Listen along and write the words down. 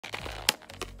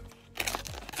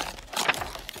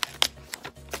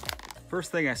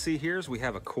First thing I see here is we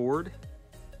have a cord,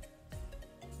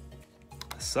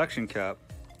 a suction cup.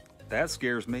 That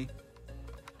scares me.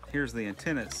 Here's the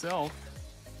antenna itself.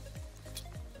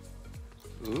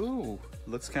 Ooh,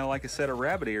 looks kind of like a set of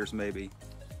rabbit ears maybe.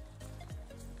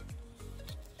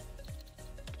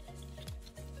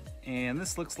 And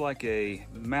this looks like a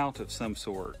mount of some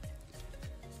sort.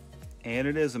 And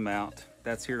it is a mount.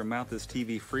 That's here to mount this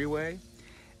TV Freeway.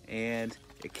 And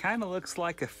it kind of looks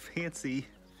like a fancy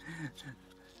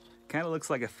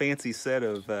set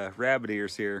of rabbit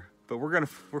ears here. But we're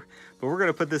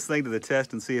gonna put this thing to the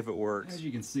test and see if it works. As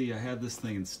you can see, I had this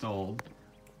thing installed.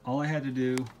 All I had to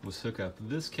do was hook up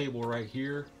this cable right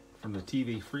here from the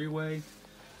TV Freeway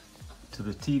to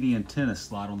the TV antenna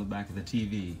slot on the back of the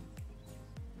TV.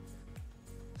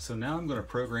 So now I'm going to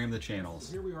program the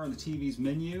channels. Here we are in the TV's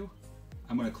menu.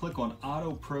 I'm going to click on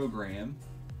Auto Program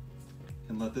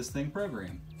and let this thing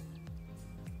program.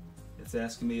 It's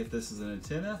asking me if this is an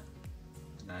antenna,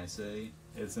 and I say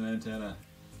it's an antenna.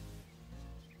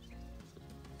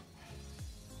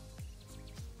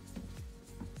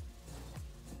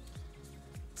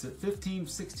 It's at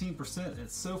 16%, and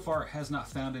so far it has not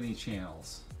found any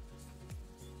channels.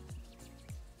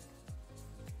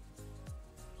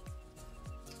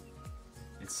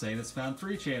 It's saying it's found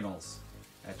 3 channels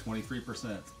at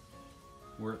 23%.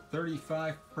 We're at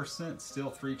 35%, still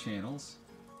 3 channels.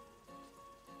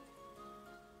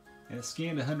 And it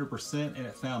scanned 100% and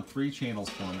it found 3 channels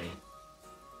for me.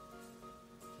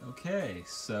 Okay,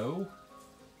 so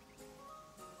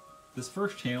this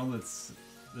first channel it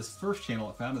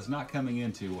found is not coming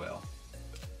in too well.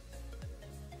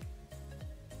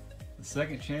 The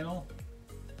second channel,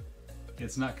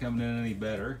 it's not coming in any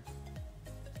better.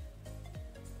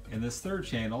 And this third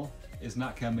channel is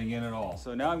not coming in at all.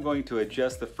 So now I'm going to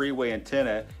adjust the Freeway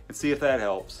antenna and see if that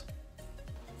helps.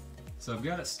 So I've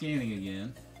got it scanning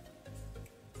again.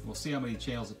 We'll see how many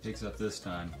channels it picks up this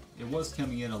time. It was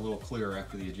coming in a little clearer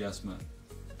after the adjustment.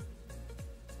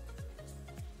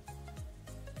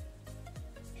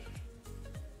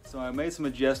 So I made some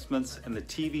adjustments and the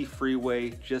TV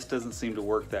Freeway just doesn't seem to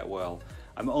work that well.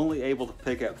 I'm only able to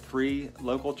pick up 3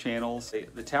 local channels.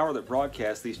 The tower that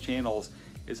broadcasts these channels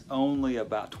is only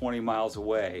about 20 miles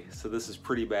away, so this is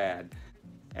pretty bad.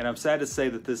 And I'm sad to say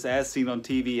that this as seen on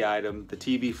TV item, the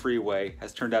TV Freeway,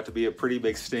 has turned out to be a pretty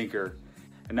big stinker.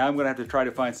 And now I'm going to have to try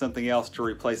to find something else to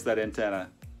replace that antenna.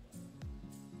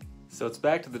 So it's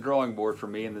back to the drawing board for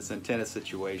me in this antenna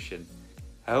situation.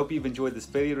 I hope you've enjoyed this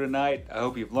video tonight. I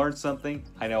hope you've learned something.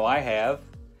 I know I have.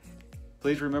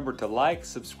 Please remember to like,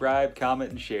 subscribe,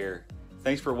 comment, and share.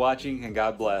 Thanks for watching, and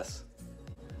God bless.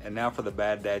 And now for the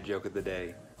bad dad joke of the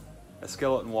day. A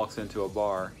skeleton walks into a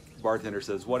bar. The bartender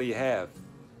says, "What do you have?"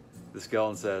 The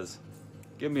skeleton says,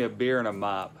 "Give me a beer and a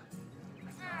mop."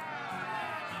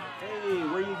 Hey,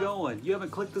 where are you going? You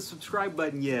haven't clicked the subscribe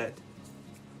button yet.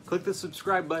 Click the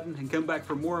subscribe button and come back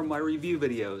for more of my review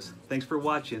videos. Thanks for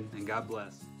watching, and God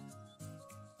bless.